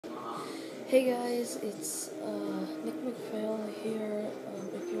Hey guys, it's Nick McPhail here.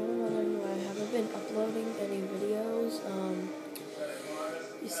 If you're wondering why I haven't been uploading any videos,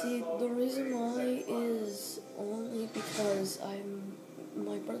 you see, the reason why is only because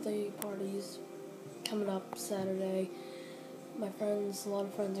my birthday party's coming up Saturday. A lot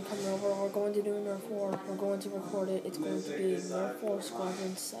of friends are coming over. We're going to do a Nerf War. We're going to record it. It's going to be Nerf War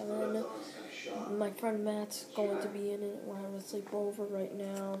Squadron 7. My friend Matt's going to be in it. We're having a sleepover right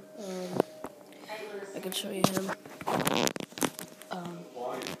now. I can show you him.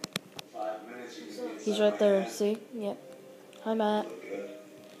 He's right there, see? Yep. Hi, Matt.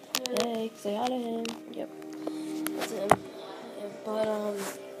 Hey, say hi to him. Yep. That's him. But,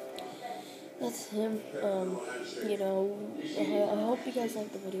 that's him. I hope you guys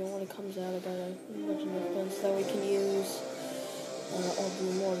like the video when it comes out about a bunch of Nerf guns that we can use. I'll do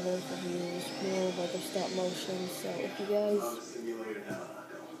more Nerf reviews, more like a stop motion. So if you guys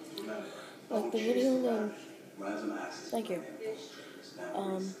like the video, then thank you.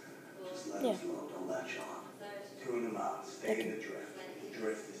 Yeah. Thank you.